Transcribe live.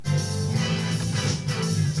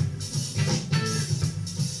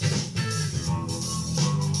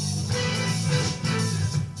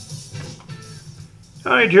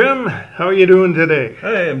Hi, Jim. How are you doing today?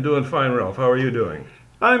 Hey, I'm doing fine, Ralph. How are you doing?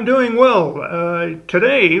 I'm doing well.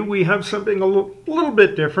 Today we have something a little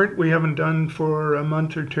bit different we haven't done for a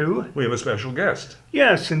month or two. We have a special guest,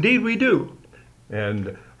 Yes, indeed we do.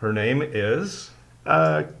 and her name is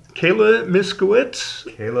Uh, Cayla Mitzkovitz.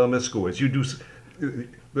 Cayla Mitzkovitz.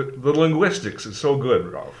 The linguistics is so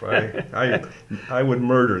good, Ralph. I would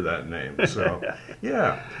murder that name. So,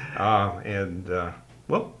 yeah.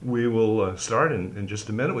 Well, we will start in just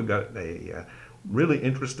a minute. We've got a really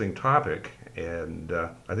interesting topic, and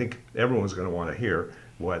I think everyone's going to want to hear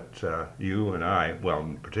what you and I,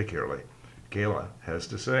 well, particularly Cayla, has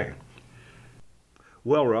to say.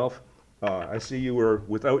 Well, Ralph, I see you were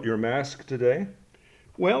without your mask today.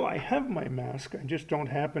 Well, I have my mask. I just don't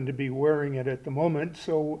happen to be wearing it at the moment,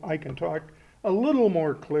 so I can talk a little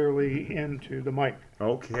more clearly into the mic.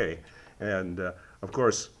 Okay, and of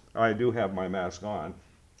course, I do have my mask on.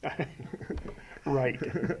 Right.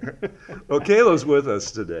 Well, Kayla's with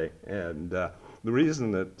us today, and the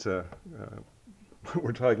reason that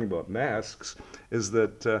we're talking about masks is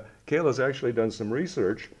that Kayla's actually done some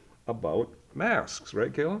research about masks,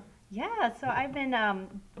 right, Cayla? Yeah, so I've been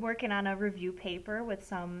working on a review paper with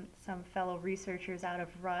some fellow researchers out of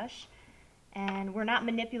Rush, and we're not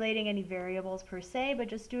manipulating any variables per se, but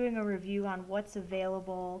just doing a review on what's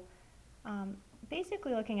available,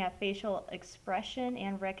 basically looking at facial expression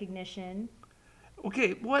and recognition.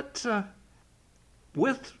 Okay, what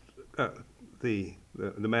with the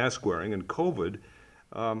mask wearing and COVID,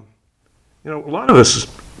 a lot of us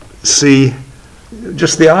see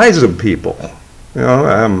just the eyes of people.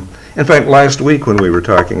 In fact, last week when we were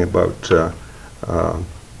talking about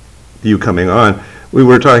you coming on, we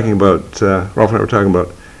were talking about Ralph and I were talking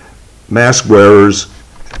about mask wearers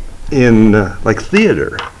in like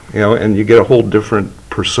theater, and you get a whole different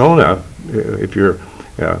persona if you're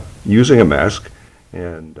using a mask.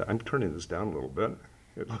 And I'm turning this down a little bit.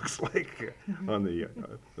 It looks like on the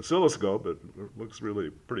oscilloscope, it looks really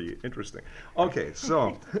pretty interesting. Okay,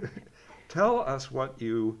 so tell us what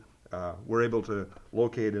you were able to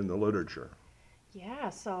locate in the literature. Yeah,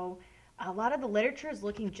 so a lot of the literature is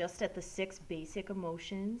looking just at the 6 basic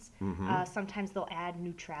emotions. Sometimes they'll add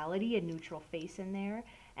neutrality, a neutral face in there,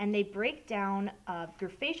 and they break down your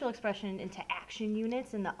facial expression into action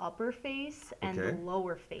units in the upper face and the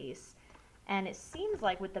lower face. And it seems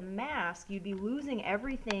like with the mask, you'd be losing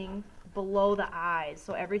everything below the eyes,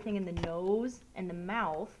 so everything in the nose and the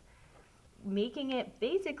mouth, making it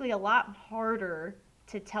basically a lot harder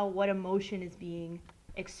to tell what emotion is being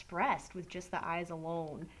expressed with just the eyes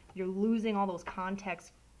alone. You're losing all those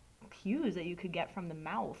context cues that you could get from the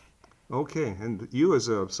mouth. Okay, and you as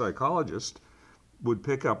a psychologist would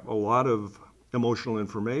pick up a lot of emotional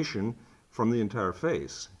information from the entire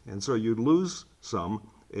face, and so you'd lose some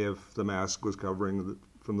if the mask was covering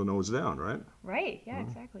from the nose down, right? Right, yeah,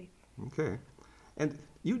 exactly. Okay, and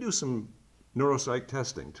you do some neuropsych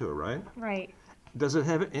testing too, right? Right. Does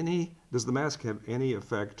the mask have any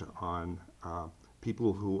effect on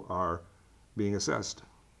people who are being assessed?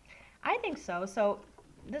 I think so. So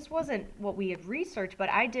this wasn't what we had researched, but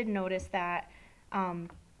I did notice that,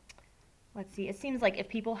 let's see, it seems like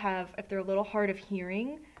if they're a little hard of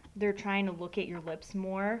hearing, they're trying to look at your lips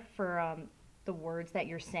more for the words that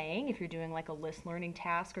you're saying. If you're doing like a list learning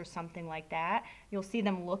task or something like that, you'll see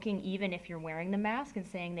them looking even if you're wearing the mask and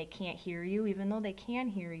saying they can't hear you, even though they can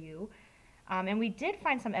hear you. And we did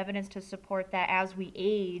find some evidence to support that as we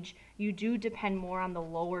age, you do depend more on the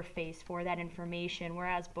lower face for that information,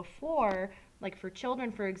 whereas before, like for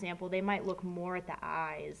children, for example, they might look more at the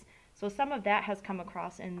eyes. So some of that has come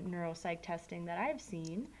across in neuropsych testing that I've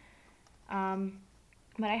seen.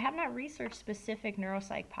 But I have not researched specific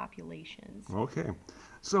neuropsych populations. Okay.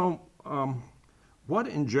 So what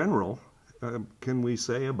in general can we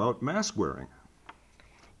say about mask wearing?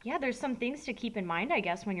 Yeah, there's some things to keep in mind, I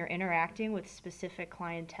guess, when you're interacting with specific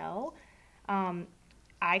clientele.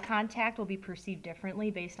 Eye contact will be perceived differently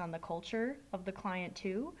based on the culture of the client,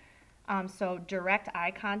 too. So direct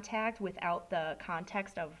eye contact without the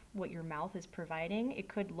context of what your mouth is providing, it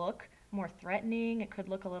could look more threatening. It could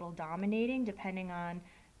look a little dominating, depending on,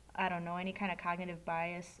 I don't know, any kind of cognitive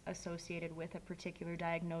bias associated with a particular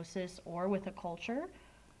diagnosis or with a culture.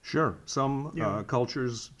 Sure. Some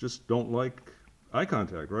cultures just don't like eye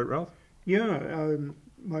contact, right, Ralph? Yeah,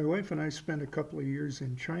 my wife and I spent a couple of years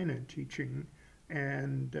in China teaching,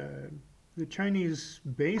 and the Chinese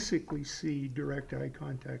basically see direct eye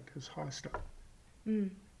contact as hostile.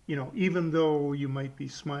 Even though you might be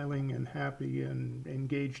smiling and happy and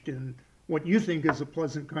engaged in what you think is a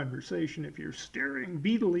pleasant conversation, if you're staring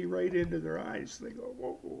beadily right into their eyes, they go,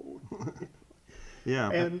 whoa, whoa. Yeah.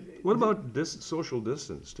 And What about social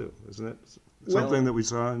distance too? Isn't that Well- something that we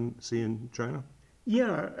see in China?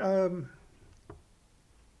 yeah,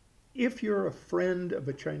 if you're a friend of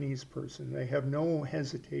a Chinese person, they have no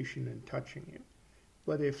hesitation in touching you.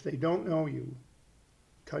 But if they don't know you,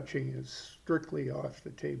 touching is strictly off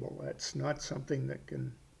the table. That's not something that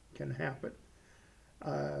can happen.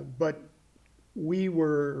 But we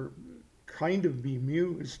were kind of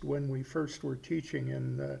bemused when we first were teaching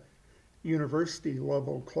in the university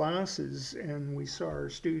level classes, and we saw our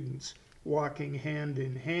students walking hand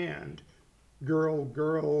in hand, girl,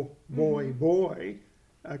 girl, boy, boy,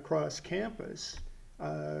 across campus,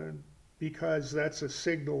 because that's a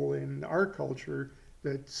signal in our culture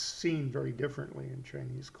that's seen very differently in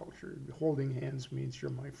Chinese culture. Holding hands means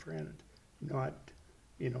you're my friend, not,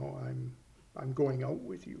 I'm going out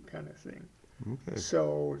with you kind of thing. Okay.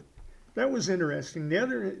 So that was interesting. The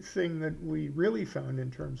other thing that we really found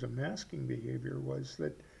in terms of masking behavior was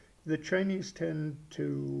that the Chinese tend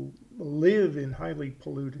to live in highly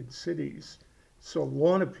polluted cities. So a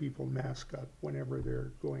lot of people mask up whenever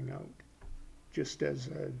they're going out, just as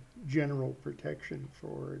a general protection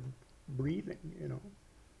for breathing,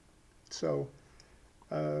 So,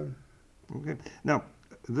 Okay. Now,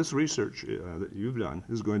 this research that you've done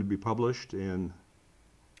is going to be published in.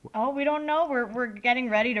 Oh, we don't know. We're getting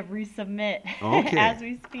ready to resubmit Okay. as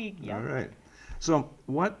we speak. Yep. All right. So,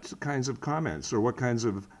 what kinds of comments or what kinds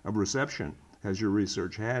of reception has your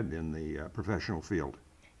research had in the professional field?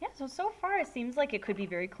 Yeah, so far it seems like it could be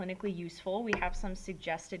very clinically useful. We have some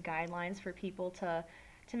suggested guidelines for people to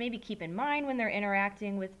maybe keep in mind when they're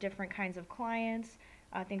interacting with different kinds of clients,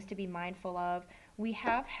 things to be mindful of. We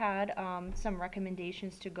have had some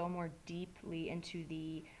recommendations to go more deeply into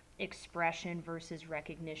the expression versus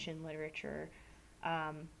recognition literature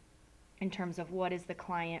in terms of what is the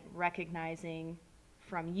client recognizing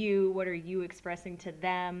from you, what are you expressing to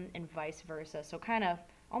them, and vice versa. So kind of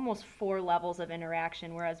almost 4 levels of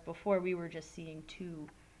interaction, whereas before we were just seeing 2.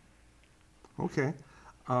 Okay.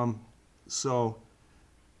 So,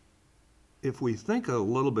 if we think a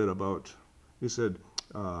little bit about, you said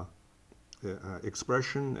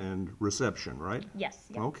expression and reception, right? Yes.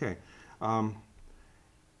 Yep. Okay.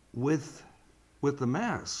 With the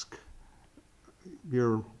mask,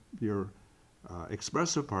 your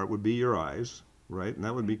expressive part would be your eyes, right? And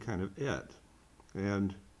that would be kind of it.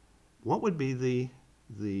 And what would be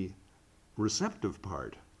the receptive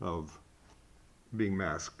part of being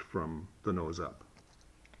masked from the nose up?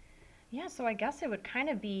 Yeah, so I guess it would kind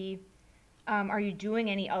of be, are you doing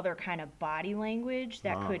any other kind of body language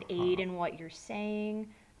that could aid in what you're saying?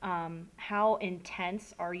 How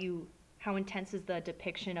intense is the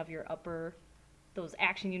depiction of your those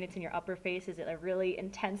action units in your upper face? Is it a really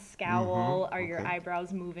intense scowl? Are your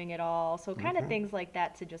eyebrows moving at all? So kind of things like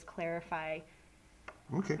that to just clarify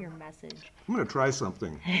your message. I'm going to try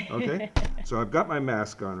something, okay? So I've got my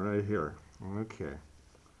mask on right here. Okay.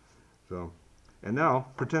 So, and now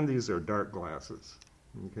pretend these are dark glasses.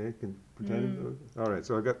 Okay, can pretend. All right,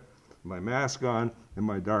 so I've got my mask on and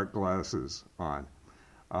my dark glasses on.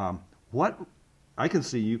 What I can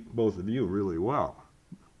see you, both of you, really well,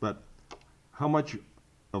 but how much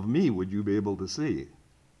of me would you be able to see?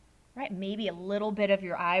 Right, maybe a little bit of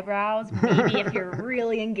your eyebrows, maybe if you're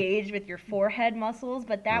really engaged with your forehead muscles,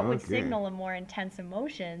 but that would signal a more intense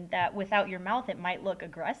emotion that without your mouth it might look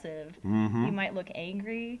aggressive. You might look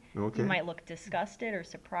angry, you might look disgusted or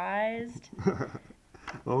surprised.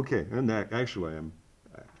 Okay, and that, actually I'm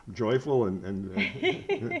joyful and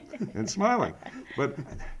and smiling. But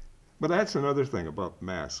that's another thing about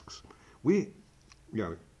masks. The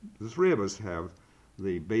 3 of us have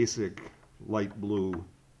the basic light blue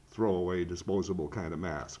throwaway disposable kind of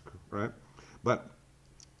mask, right? But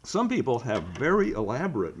some people have very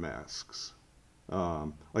elaborate masks,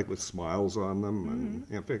 like with smiles on them. And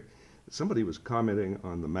in fact, somebody was commenting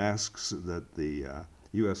on the masks that the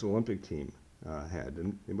U.S. Olympic team had.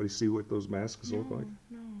 Did anybody see what those masks look like?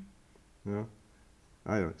 No?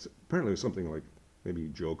 I don't. Apparently it was something like maybe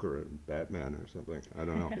Joker and Batman or something. I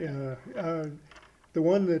don't know. yeah, the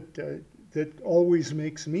one that always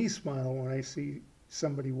makes me smile when I see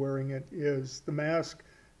somebody wearing it is the mask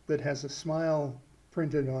that has a smile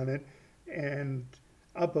printed on it, and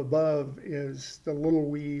up above is the little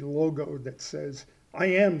wee logo that says, "I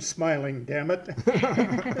am smiling, damn it."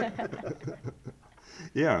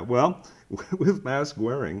 Yeah, well, with mask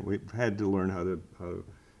wearing, we've had to learn how to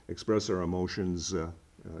express our emotions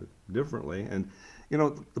differently. And,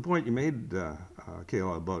 the point you made,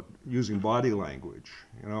 Cayla, about using body language,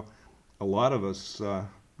 a lot of us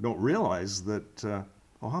don't realize that,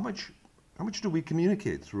 how much do we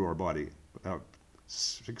communicate through our body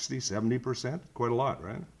 60, 70%? Quite a lot,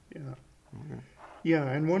 right? Yeah. Yeah,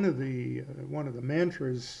 and one of the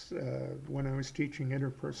mantras when I was teaching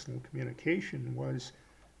interpersonal communication was,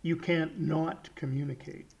 you can't not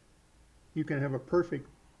communicate. You can have a perfect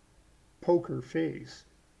poker face,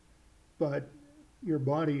 but your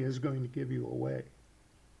body is going to give you away.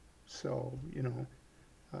 So,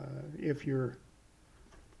 if you're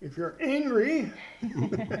angry,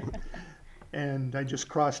 and I just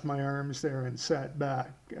crossed my arms there and sat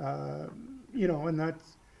back, and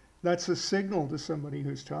that's a signal to somebody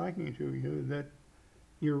who's talking to you that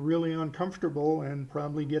you're really uncomfortable and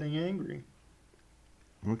probably getting angry.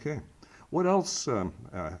 Okay. What else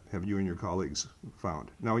have you and your colleagues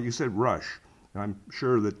found? Now, you said Rush. I'm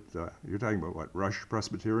sure that you're talking about what, Rush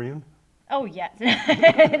Presbyterian? Oh, yes.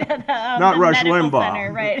 Not the Rush medical Limbaugh.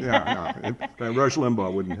 Center, right. Yeah. Rush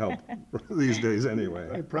Limbaugh wouldn't help these days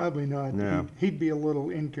anyway. Probably not. Yeah. He'd be a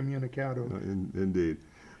little incommunicado. Indeed.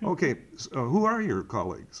 Okay, so who are your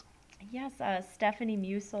colleagues? Yes, Stephanie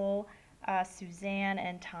Musel, Suzanne,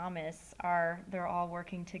 and Thomas they're all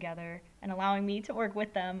working together and allowing me to work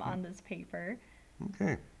with them on this paper.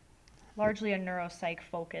 Okay. Largely a neuropsych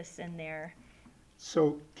focus in there.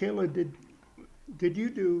 So, Cayla, did you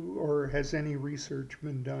do, or has any research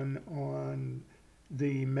been done on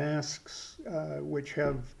the masks which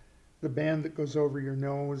have the band that goes over your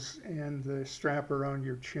nose and the strap around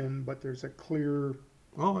your chin, but there's a clear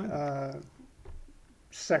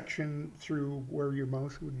section through where your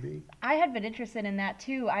mouth would be? I had been interested in that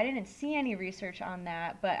too. I didn't see any research on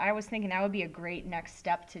that, but I was thinking that would be a great next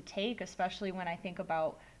step to take, especially when I think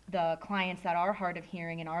about the clients that are hard of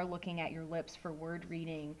hearing and are looking at your lips for word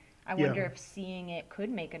reading. I wonder if seeing it could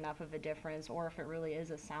make enough of a difference, or if it really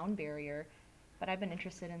is a sound barrier. But I've been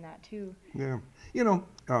interested in that too. Yeah.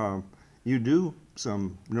 You do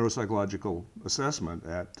some neuropsychological assessment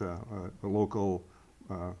at a local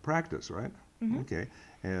practice, right? Mm-hmm. Okay.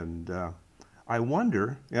 And I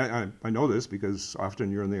wonder, I know this because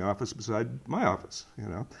often you're in the office beside my office,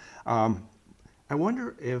 I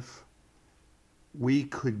wonder if we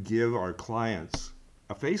could give our clients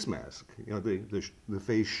a face mask, the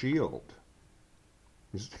face shield.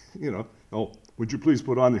 Would you please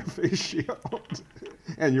put on your face shield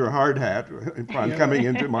and your hard hat upon coming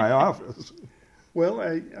into my office? Well,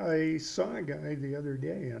 I saw a guy the other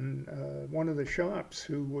day in one of the shops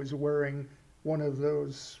who was wearing one of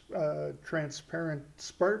those transparent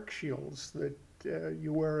spark shields that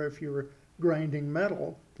you wear if you're grinding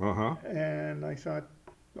metal. Uh-huh. And I thought,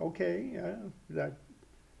 okay, that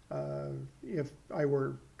if I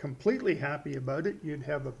were completely happy about it, you'd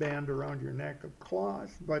have a band around your neck of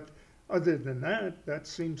cloth. But other than that, that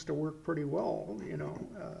seems to work pretty well,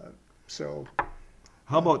 so.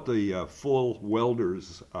 How about the full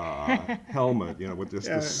welder's helmet, with just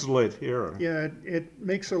the slit here? Yeah, it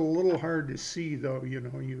makes it a little hard to see, though. You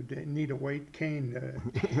need a white cane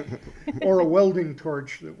or a welding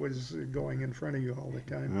torch that was going in front of you all the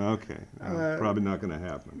time. Okay, probably not going to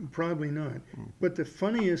happen. Probably not. But the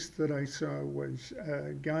funniest that I saw was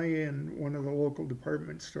a guy in one of the local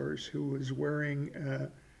department stores who was wearing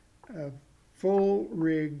a full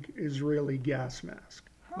rig Israeli gas mask.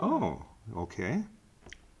 Oh, okay.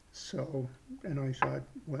 So, and I thought,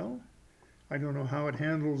 well, I don't know how it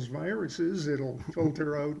handles viruses. It'll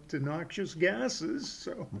filter out noxious gases.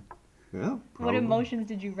 So, yeah. Probably. What emotions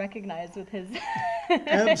did you recognize with his?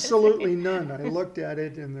 Absolutely none. I looked at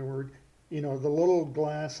it, and there were, the little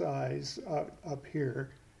glass eyes up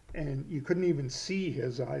here, and you couldn't even see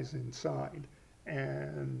his eyes inside.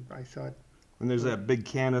 And I thought. And there's that big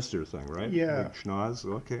canister thing, right? Yeah. Big schnoz.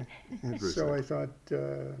 Okay. Interesting. So I thought,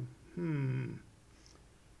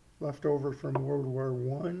 left over from World War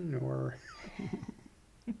I, or...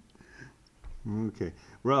 Okay.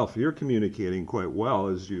 Ralph, you're communicating quite well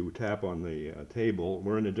as you tap on the table.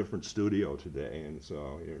 We're in a different studio today, and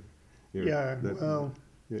so you're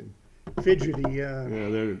fidgety, yeah. Yeah,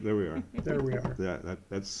 there we are. There we are. Yeah,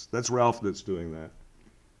 that's Ralph that's doing that.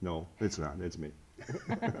 No, it's not. It's me.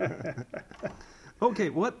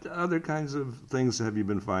 Okay, what other kinds of things have you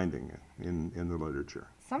been finding in the literature?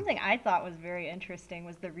 Something I thought was very interesting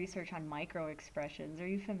was the research on micro-expressions. Are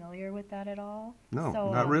you familiar with that at all? No,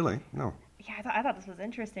 not really, no. Yeah, I thought this was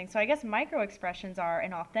interesting. So I guess micro-expressions are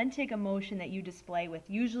an authentic emotion that you display with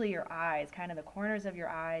usually your eyes, kind of the corners of your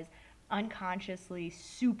eyes, unconsciously,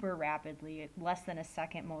 super rapidly, less than a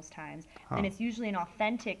second most times. Huh. And it's usually an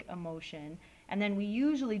authentic emotion. And then we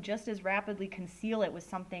usually just as rapidly conceal it with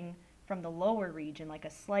something from the lower region, like a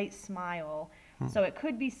slight smile. So it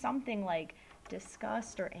could be something like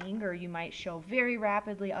disgust or anger, you might show very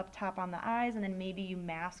rapidly up top on the eyes, and then maybe you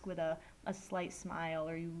mask with a slight smile,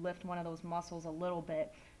 or you lift one of those muscles a little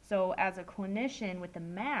bit. So as a clinician with the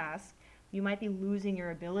mask, you might be losing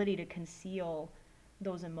your ability to conceal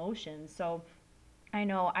those emotions. So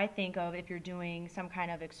I think of if you're doing some kind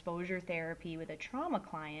of exposure therapy with a trauma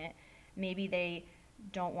client, maybe they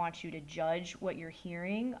don't want you to judge what you're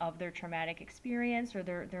hearing of their traumatic experience, or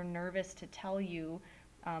they're nervous to tell you.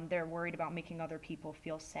 They're worried about making other people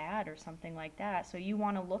feel sad or something like that. So you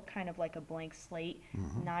want to look kind of like a blank slate,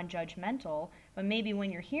 non-judgmental. But maybe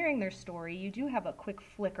when you're hearing their story, you do have a quick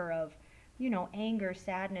flicker of, anger,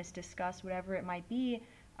 sadness, disgust, whatever it might be,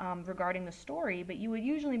 regarding the story. But you would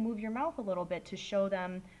usually move your mouth a little bit to show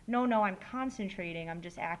them, no, I'm concentrating, I'm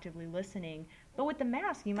just actively listening. But with the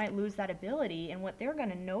mask, you might lose that ability, and what they're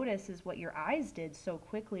going to notice is what your eyes did so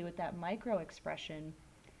quickly with that micro expression.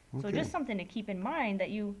 So Okay. just something to keep in mind that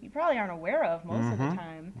you probably aren't aware of most of the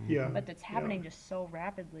time, Yeah. but that's happening just so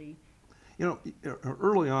rapidly.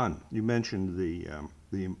 Early on, you mentioned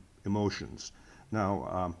the emotions.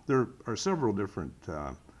 Now, there are several different,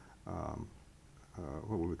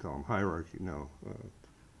 what would we call them, hierarchy? No,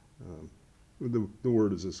 the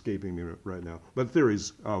word is escaping me right now. But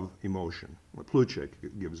theories of emotion. Plutchik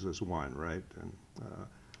gives us one, right? And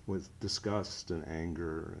with disgust and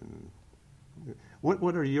anger and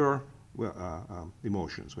what are your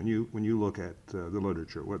emotions when you look at the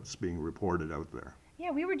literature? What's being reported out there?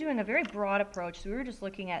 Yeah, we were doing a very broad approach. So we were just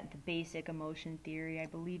looking at the basic emotion theory. I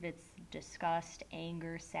believe it's disgust,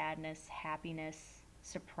 anger, sadness, happiness,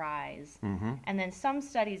 surprise. And then some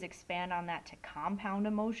studies expand on that to compound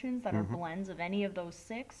emotions that are blends of any of those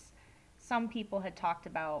six. Some people had talked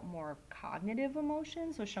about more cognitive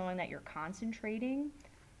emotions, so showing that you're concentrating.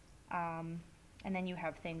 And then you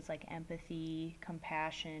have things like empathy,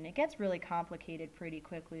 compassion. It gets really complicated pretty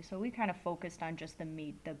quickly. So we kind of focused on just the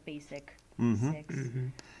basic six.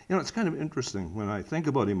 It's kind of interesting when I think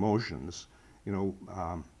about emotions.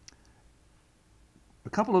 A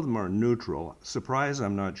couple of them are neutral. Surprise,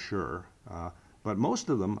 I'm not sure, but most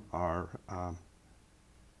of them are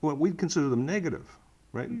we'd consider them negative,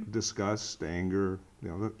 right? Disgust, anger,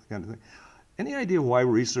 that kind of thing. Any idea why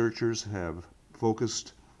researchers have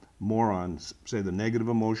focused more on, say, the negative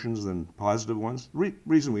emotions than positive ones?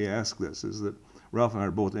 Reason we ask this is that Ralph and I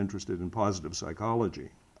are both interested in positive psychology,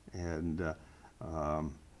 and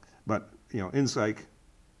but in psych,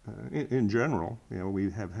 in general,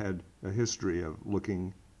 we have had a history of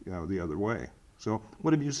looking, the other way. So,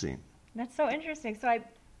 what have you seen? That's so interesting. So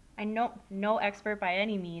I know no expert by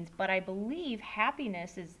any means, but I believe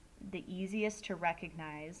happiness is the easiest to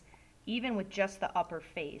recognize, even with just the upper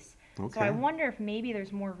face. Okay. So I wonder if maybe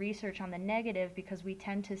there's more research on the negative, because we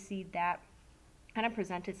tend to see that kind of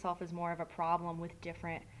present itself as more of a problem with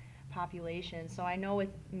different populations. So I know with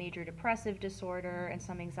major depressive disorder and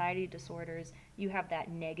some anxiety disorders, you have that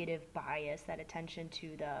negative bias, that attention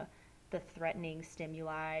to the threatening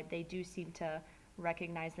stimuli. They do seem to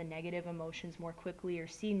recognize the negative emotions more quickly, or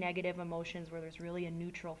see negative emotions where there's really a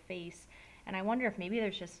neutral face. And I wonder if maybe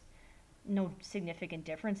there's just no significant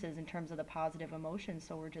differences in terms of the positive emotions,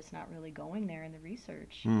 so we're just not really going there in the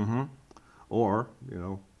research. Or,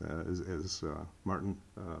 as Martin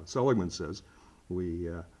Seligman says, we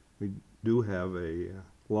do have a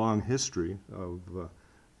long history of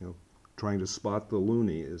trying to spot the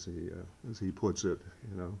loony, as he puts it.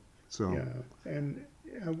 So Yeah, and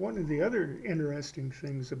one of the other interesting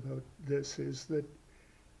things about this is that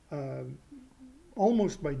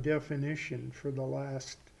almost by definition for the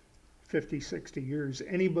last 50, 60 years,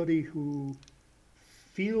 anybody who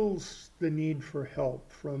feels the need for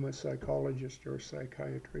help from a psychologist or a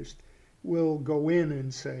psychiatrist will go in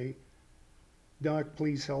and say, "Doc,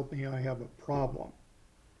 please help me, I have a problem."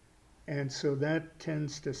 And so that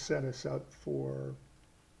tends to set us up for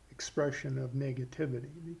expression of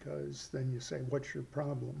negativity, because then you say, "What's your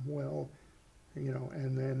problem?" Well,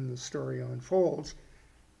 and then the story unfolds.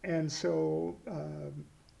 And so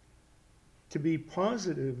to be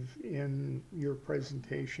positive in your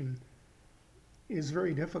presentation is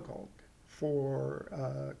very difficult for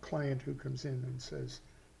a client who comes in and says,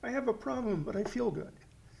 "I have a problem, but I feel good."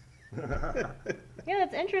 Yeah,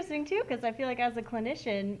 that's interesting too, because I feel like as a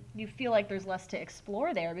clinician, you feel like there's less to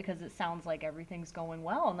explore there, because it sounds like everything's going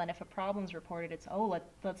well. And then if a problem's reported, it's,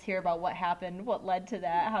 let's hear about what happened, what led to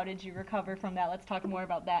that, how did you recover from that? Let's talk more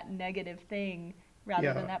about that negative thing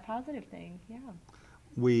rather than that positive thing.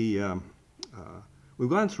 Yeah. We've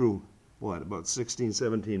gone through, about 16,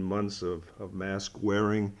 17 months of mask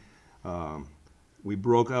wearing. We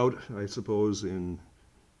broke out, I suppose, in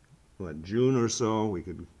June or so. We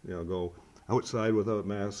could go outside without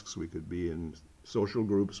masks. We could be in social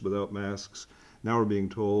groups without masks. Now we're being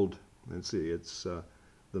told, let's see, it's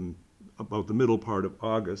about the middle part of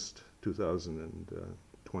August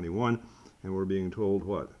 2021, and we're being told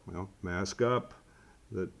what? Well, mask up.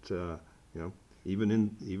 That even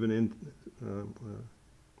in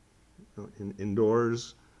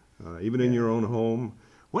indoors, even in your own home.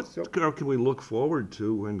 What can we look forward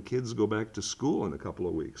to when kids go back to school in a couple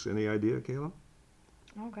of weeks? Any idea, Cayla?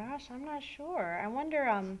 Oh gosh, I'm not sure. I wonder,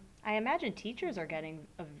 I imagine teachers are getting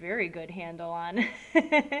a very good handle on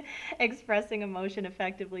expressing emotion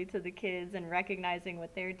effectively to the kids and recognizing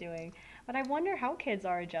what they're doing. But I wonder how kids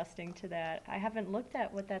are adjusting to that. I haven't looked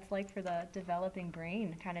at what that's like for the developing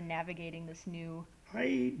brain, kind of navigating this new.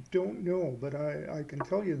 I don't know, but I can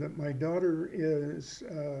tell you that my daughter is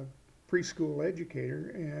a preschool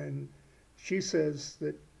educator, and she says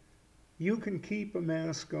that you can keep a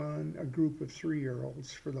mask on a group of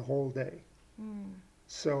 3-year-olds for the whole day. Mm.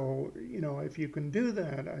 So, if you can do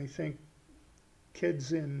that, I think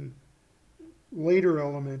kids in later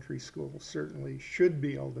elementary school certainly should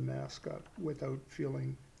be able to mask up without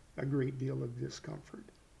feeling a great deal of discomfort.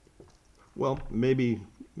 Well, maybe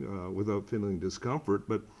without feeling discomfort,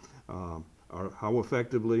 but how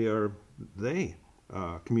effectively are they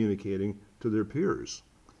communicating to their peers?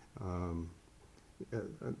 A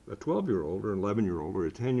 12-year-old or an 11-year-old or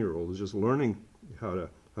a 10-year-old is just learning how to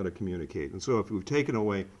communicate. And so if we've taken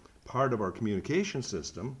away part of our communication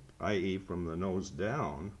system, i.e. from the nose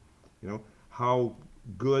down, how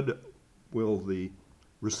good will the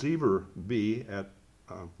receiver be at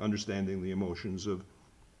understanding the emotions of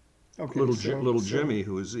little Jimmy,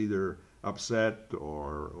 who is either upset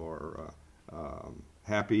or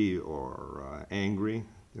happy or angry,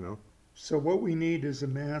 So what we need is a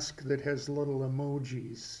mask that has little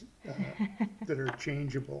emojis that are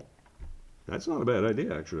changeable. That's not a bad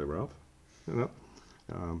idea, actually, Ralph.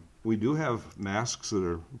 We do have masks that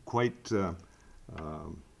are quite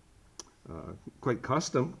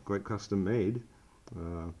custom made.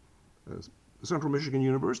 Central Michigan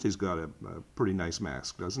University's got a pretty nice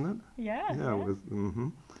mask, doesn't it? Yeah.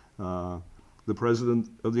 Yeah. The President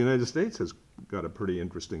of the United States has got a pretty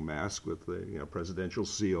interesting mask with the presidential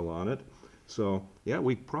seal on it. So yeah,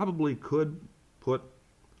 we probably could put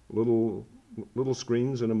little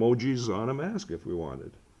screens and emojis on a mask if we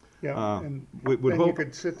wanted. Yeah, and then you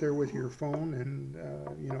could sit there with your phone and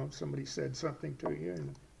if somebody said something to you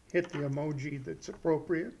and hit the emoji that's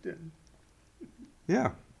appropriate. And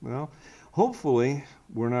yeah, well, hopefully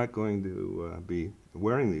we're not going to be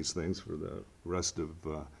wearing these things for the rest of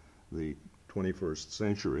the 21st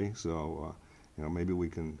century. So maybe we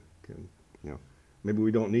can maybe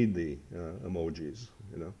we don't need the emojis,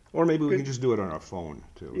 or maybe we can just do it on our phone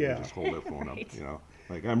too. Yeah. Just hold our phone Right. up,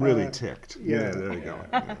 like I'm really ticked. Yeah. There you go.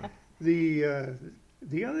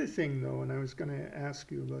 The other thing though, and I was going to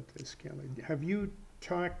ask you about this, Kelly, have you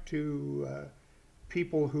talked to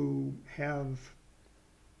people who have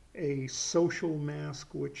a social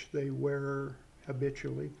mask which they wear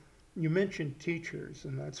habitually? You mentioned teachers,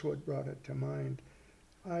 and that's what brought it to mind.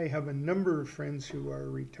 I have a number of friends who are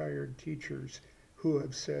retired teachers who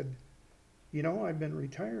have said, I've been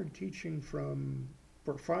retired teaching for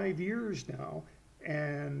 5 years now,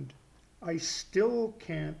 and I still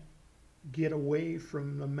can't get away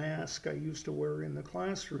from the mask I used to wear in the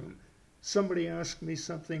classroom. Somebody asked me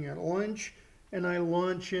something at lunch, and I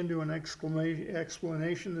launch into an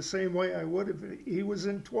explanation the same way I would if he was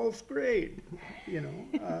in 12th grade,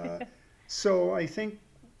 So I think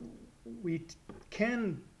we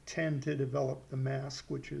can tend to develop the mask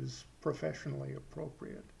which is professionally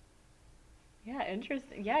appropriate. Yeah,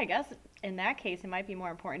 interesting. Yeah, I guess in that case, it might be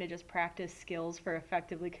more important to just practice skills for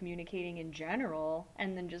effectively communicating in general,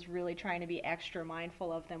 and then just really trying to be extra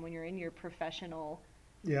mindful of them when you're in your professional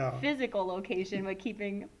physical location, but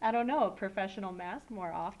keeping, I don't know, a professional mask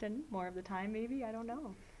more often, more of the time maybe, I don't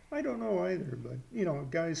know. I don't know either, but,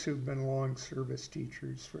 guys who've been long service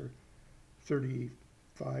teachers for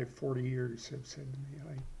 35, 40 years have said to me,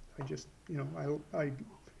 I just, I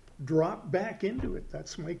drop back into it.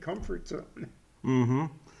 That's my comfort zone. Mm-hmm.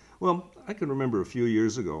 Well, I can remember quite a few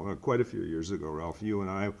years ago, Ralph, you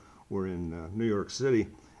and I were in New York City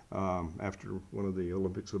after one of the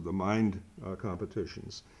Olympics of the Mind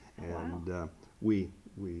competitions. And we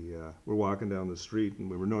were walking down the street,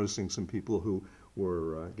 and we were noticing some people who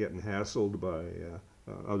were getting hassled by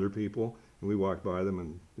other people. And we walked by them,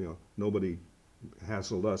 and nobody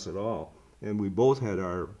hassled us at all. And we both had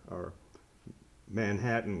our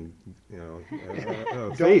Manhattan,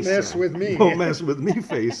 Don't face mess on. with me. Don't mess with me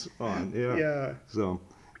face on. Yeah. Yeah. So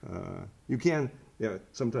you can,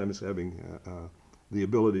 sometimes having the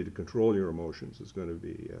ability to control your emotions is going to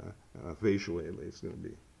be, facially at least, going to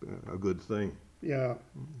be a good thing. Yeah.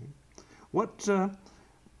 What's the,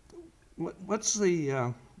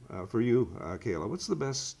 for you, Cayla, what's the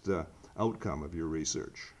best outcome of your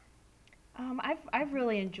research? I've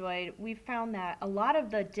really enjoyed, we've found that a lot of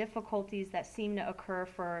the difficulties that seem to occur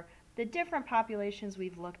for the different populations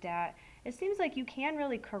we've looked at, it seems like you can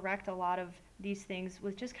really correct a lot of these things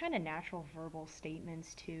with just kind of natural verbal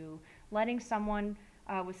statements too. Letting someone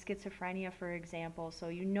with schizophrenia, for example, so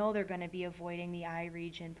you know they're going to be avoiding the eye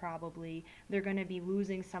region probably, they're going to be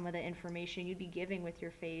losing some of the information you'd be giving with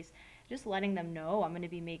your face, just letting them know I'm going to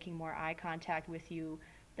be making more eye contact with you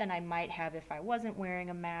than I might have if I wasn't wearing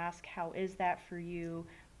a mask. How is that for you?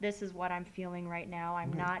 This is what I'm feeling right now.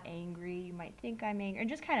 I'm not angry. You might think I'm angry. And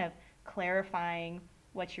just kind of clarifying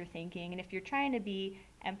what you're thinking. And if you're trying to be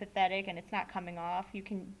empathetic and it's not coming off, you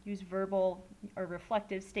can use verbal or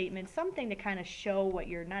reflective statements, something to kind of show what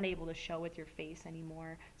you're not able to show with your face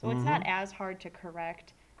anymore. So it's not as hard to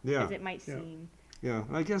correct as it might seem. Yeah,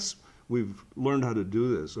 I guess we've learned how to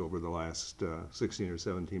do this over the last 16 or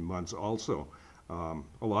 17 months also.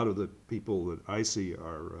 A lot of the people that I see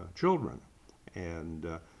are children,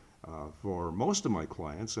 and for most of my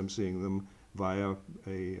clients, I'm seeing them via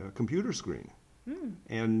a computer screen.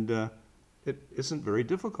 And it isn't very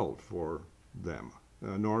difficult for them,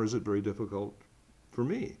 nor is it very difficult for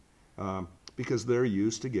me, because they're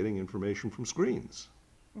used to getting information from screens.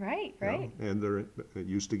 Right, You know, right. and they're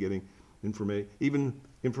used to getting even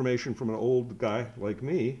information from an old guy like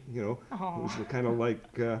me, you know, who's kind of like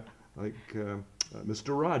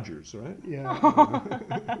Mr. Rogers, right?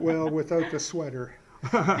 Yeah. Well, without the sweater.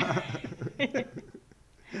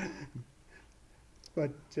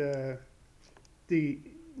 But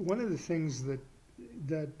one of the things that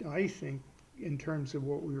I think, in terms of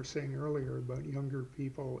what we were saying earlier about younger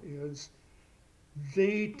people, is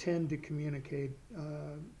they tend to communicate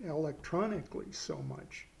electronically so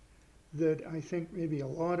much that I think maybe a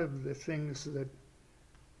lot of the things that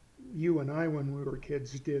you and I, when we were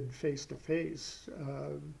kids, did face to face,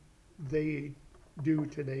 they do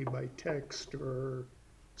today by text or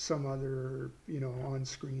some other,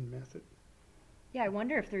 on-screen method. Yeah, I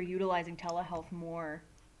wonder if they're utilizing telehealth more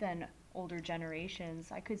than older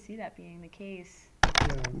generations. I could see that being the case.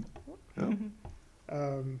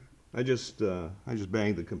 Yeah. I just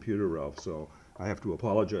banged the computer, Ralph, so I have to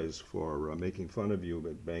apologize for making fun of you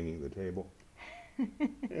about banging the table.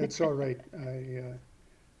 It's all right.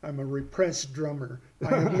 I'm a repressed drummer.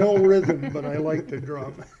 I have no rhythm, but I like to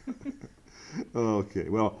drum. Okay,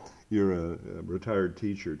 well, you're a retired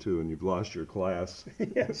teacher too, and you've lost your class.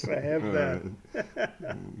 Yes, I have that.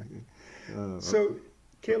 So,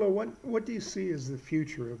 Cayla, what do you see as the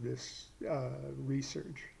future of this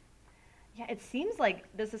research? Yeah, it seems like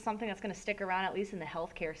this is something that's going to stick around, at least in the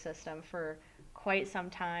healthcare system, for quite some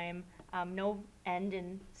time. No end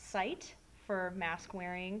in sight for mask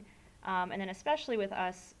wearing. And then especially with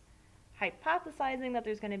us hypothesizing that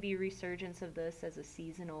there's going to be a resurgence of this as a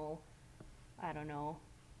seasonal, I don't know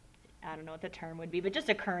what the term would be, but just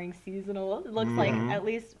occurring seasonal. It looks like at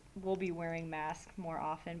least we'll be wearing masks more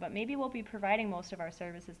often, but maybe we'll be providing most of our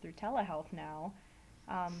services through telehealth now.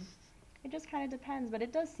 It just kind of depends, but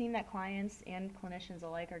it does seem that clients and clinicians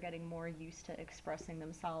alike are getting more used to expressing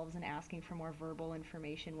themselves and asking for more verbal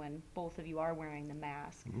information when both of you are wearing the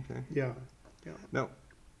mask. Okay. Yeah. Now,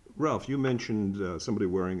 Ralph, you mentioned somebody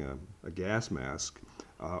wearing a gas mask.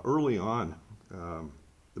 Early on,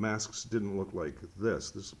 the masks didn't look like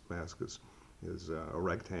this. This mask is a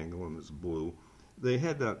rectangle and is blue. They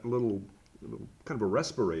had that little kind of a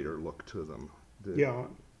respirator look to them. Yeah.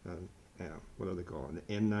 What do they call it?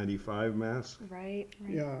 An N95 mask? Right.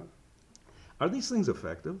 Yeah. Are these things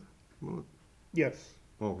effective? Well, Yes,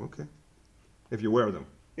 oh, okay. If you wear them.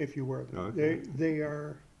 if you wear them. Okay. They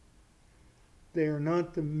are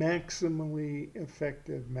not the maximally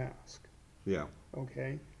effective mask. Yeah.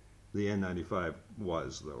 Okay. The N95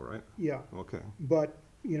 was, though, right? Yeah. Okay. But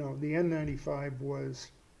the N95 was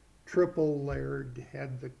triple layered,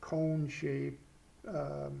 had the cone shape,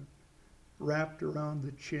 wrapped around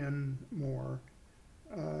the chin more,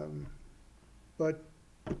 but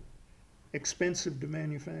expensive to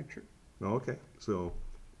manufacture. Okay. So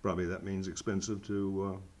probably that means expensive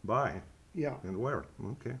to buy Yeah. and wear.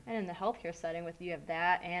 Okay. And in the healthcare setting, you have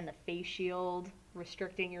that and the face shield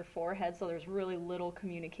restricting your forehead, so there's really little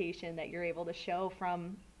communication that you're able to show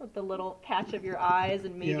from the little patch of your eyes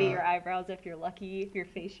and maybe Yeah. your eyebrows if you're lucky, if your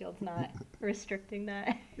face shield's not restricting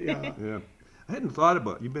that. Yeah. Yeah. I hadn't thought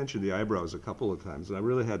about, you mentioned the eyebrows a couple of times, and I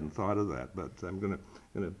really hadn't thought of that, but I'm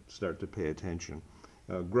gonna start to pay attention.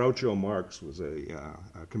 Groucho Marx was a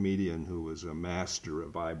comedian who was a master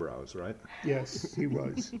of eyebrows, right? Yes, he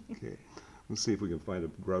was. Okay. Let's see if we can find a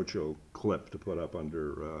Groucho clip to put up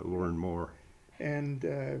under Learn More. And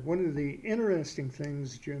one of the interesting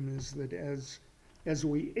things, Jim, is that as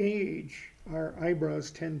we age, our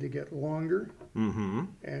eyebrows tend to get longer. Mm-hmm.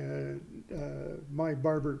 And my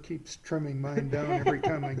barber keeps trimming mine down every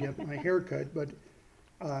time I get my hair cut. But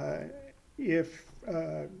if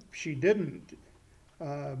she didn't,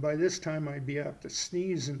 by this time I'd be apt to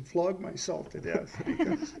sneeze and flog myself to death.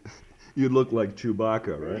 Because You look like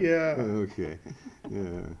Chewbacca, right? Yeah. Okay.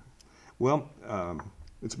 Yeah. Well,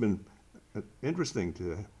 it's been interesting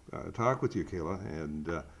to talk with you, Cayla,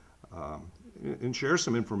 and share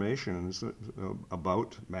some information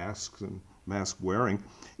about masks and mask wearing.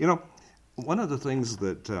 You know, one of the things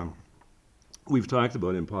that we've talked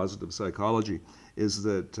about in positive psychology is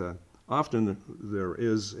that often there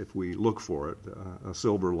is, if we look for it, a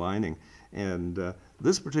silver lining. And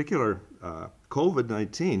this particular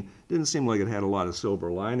COVID-19 didn't seem like it had a lot of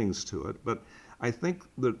silver linings to it, but I think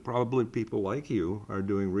that probably people like you are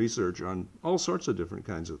doing research on all sorts of different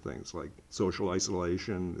kinds of things, like social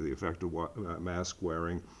isolation, the effect of mask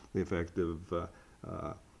wearing, the effect of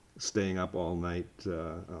staying up all night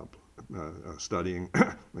studying,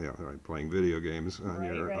 playing video games on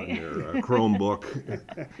your Chromebook.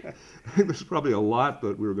 There's probably a lot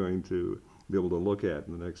that we're going to be able to look at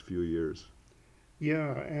in the next few years.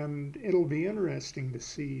 Yeah, and it'll be interesting to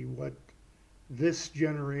see what this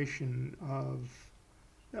generation of,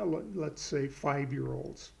 let's say,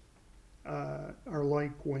 5-year-olds are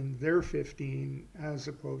like when they're 15 as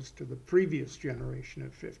opposed to the previous generation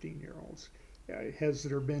of 15-year-olds. Has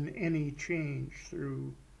there been any change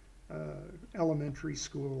through elementary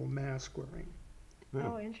school mask wearing?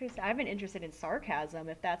 Yeah. Oh, interesting. I've been interested in sarcasm,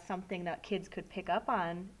 if that's something that kids could pick up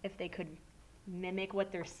on, if they could mimic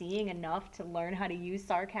what they're seeing enough to learn how to use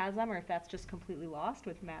sarcasm, or if that's just completely lost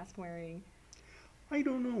with mask wearing. I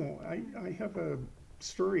don't know. I have a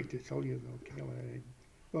story to tell you, though, Cayla,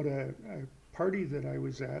 about a party that I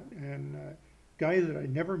was at, and a guy that I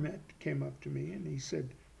never met came up to me, and he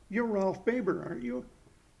said, "You're Ralph Baber, aren't you?"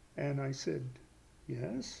 And I said,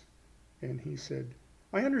 "Yes." And he said,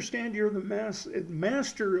 "I understand you're the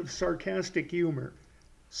master of sarcastic humor.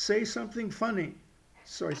 Say something funny."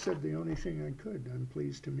 So I said the only thing I could. I'm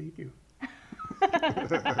pleased to meet you.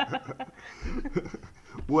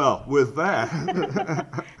 Well, with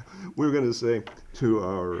that, we're going to say to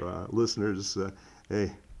our listeners,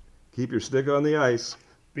 hey, keep your stick on the ice.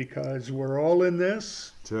 Because we're all in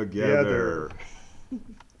this Together.